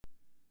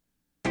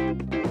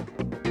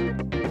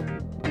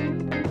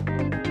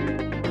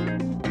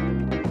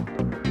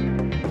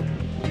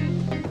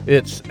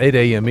It's 8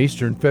 a.m.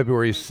 Eastern,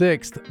 February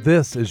 6th.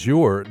 This is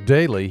your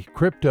daily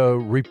crypto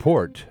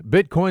report.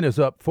 Bitcoin is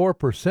up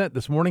 4%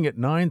 this morning at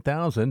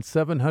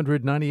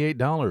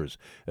 $9,798.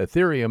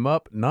 Ethereum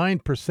up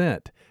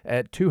 9%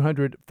 at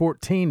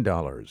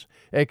 $214.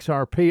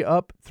 XRP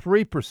up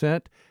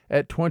 3%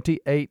 at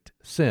 28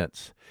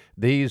 cents.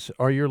 These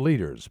are your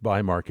leaders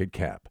by market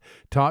cap.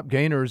 Top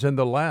gainers in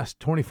the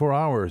last 24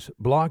 hours.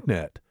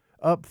 Blocknet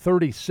up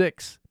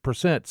 36%.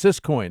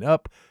 Syscoin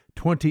up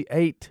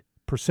 28%.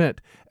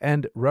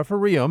 And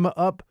Referium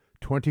up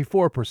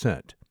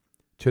 24%.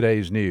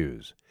 Today's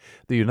news.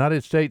 The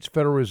United States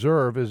Federal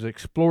Reserve is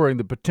exploring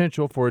the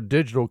potential for a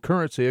digital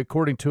currency,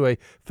 according to a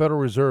Federal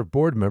Reserve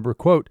board member.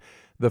 Quote,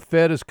 the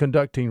Fed is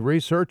conducting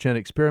research and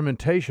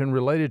experimentation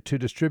related to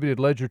distributed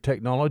ledger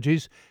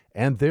technologies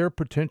and their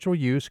potential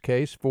use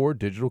case for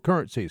digital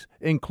currencies,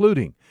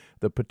 including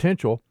the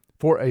potential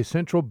for a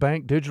central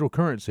bank digital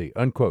currency,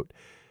 unquote.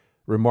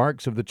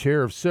 Remarks of the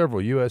chair of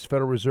several U.S.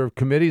 Federal Reserve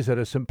committees at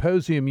a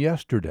symposium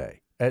yesterday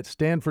at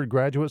Stanford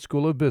Graduate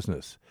School of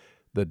Business.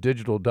 The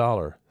digital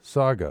dollar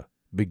saga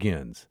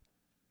begins.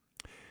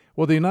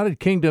 Well, the United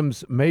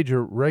Kingdom's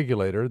major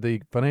regulator,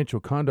 the Financial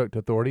Conduct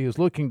Authority, is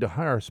looking to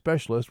hire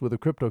specialists with a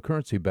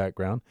cryptocurrency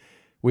background.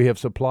 We have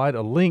supplied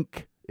a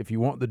link if you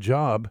want the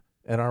job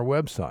at our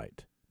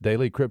website,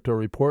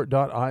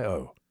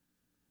 dailycryptoreport.io.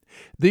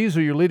 These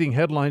are your leading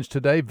headlines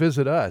today.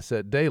 Visit us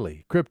at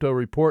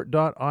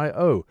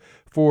dailycryptoreport.io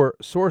for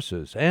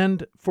sources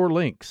and for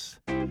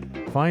links.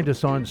 Find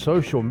us on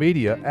social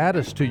media, add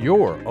us to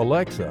your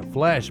Alexa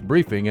Flash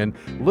Briefing, and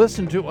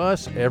listen to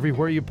us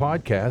everywhere you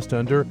podcast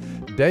under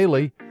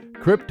Daily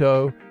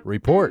Crypto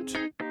Report.